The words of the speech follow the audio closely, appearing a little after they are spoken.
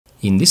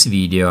In this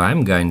video,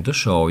 I'm going to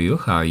show you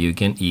how you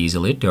can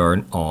easily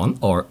turn on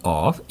or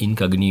off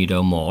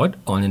incognito mode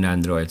on an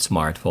Android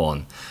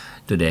smartphone.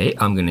 Today,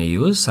 I'm going to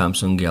use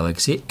Samsung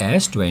Galaxy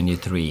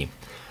S23.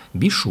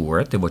 Be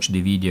sure to watch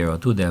the video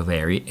to the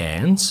very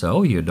end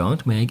so you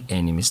don't make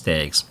any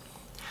mistakes.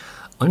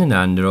 On an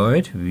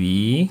Android,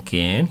 we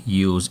can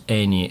use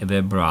any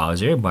web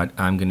browser, but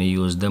I'm going to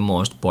use the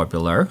most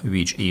popular,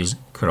 which is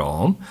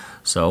Chrome.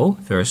 So,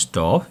 first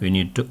off, we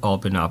need to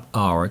open up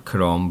our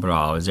Chrome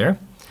browser.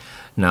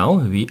 Now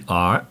we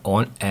are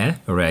on a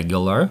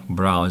regular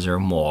browser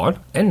mode,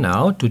 and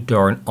now to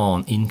turn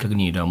on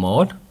incognito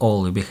mode,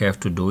 all we have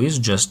to do is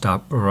just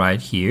tap right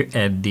here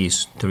at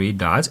these three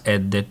dots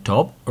at the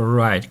top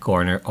right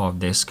corner of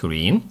the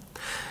screen.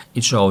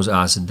 It shows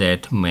us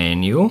that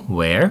menu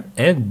where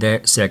at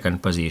the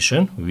second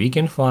position we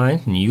can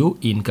find new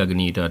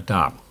incognito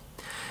tab.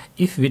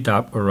 If we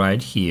tap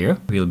right here,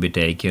 we'll be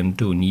taken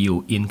to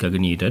new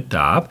incognito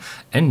tab,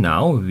 and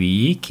now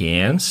we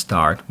can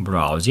start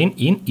browsing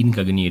in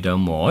incognito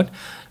mode.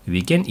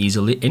 We can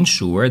easily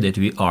ensure that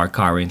we are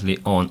currently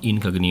on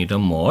incognito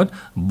mode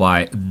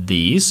by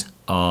this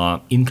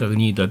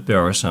incognito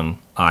person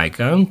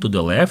icon to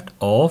the left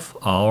of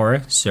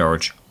our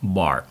search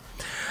bar.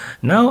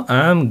 Now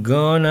I'm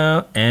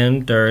gonna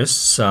enter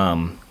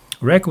some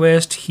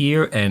request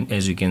here, and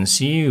as you can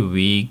see,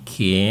 we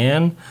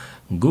can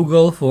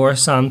Google for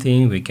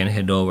something, we can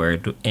head over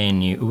to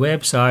any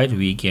website,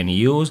 we can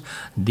use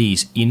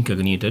this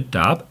incognito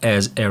tab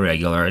as a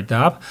regular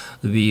tab,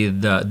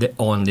 with the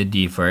only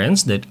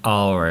difference that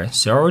our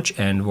search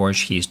and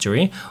watch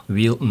history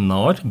will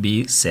not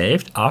be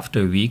saved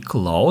after we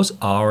close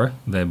our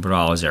web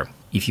browser.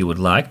 If you would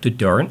like to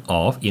turn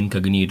off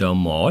incognito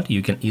mode,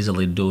 you can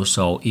easily do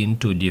so in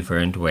two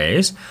different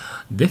ways.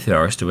 The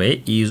first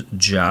way is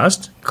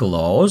just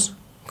close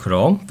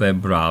Chrome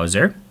web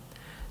browser.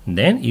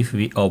 Then if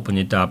we open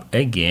it up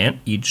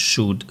again, it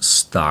should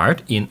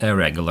start in a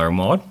regular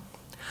mode.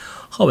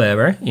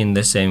 However, in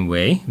the same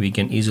way, we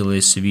can easily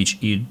switch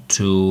it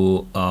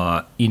to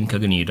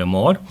incognito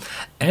mode.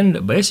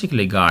 And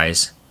basically,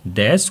 guys,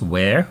 that's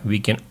where we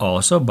can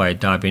also, by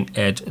tapping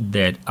at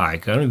that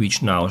icon,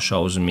 which now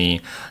shows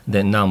me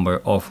the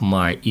number of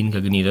my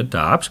incognito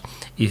tabs,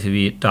 if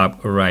we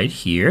tap right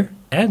here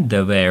at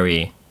the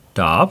very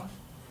top,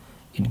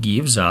 it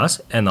gives us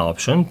an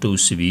option to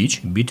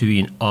switch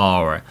between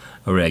our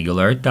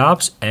regular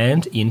tabs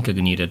and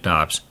incognito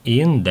tabs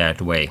in that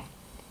way.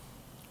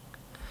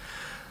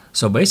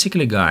 So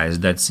basically, guys,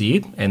 that's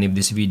it. And if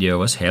this video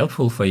was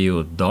helpful for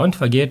you, don't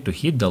forget to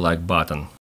hit the like button.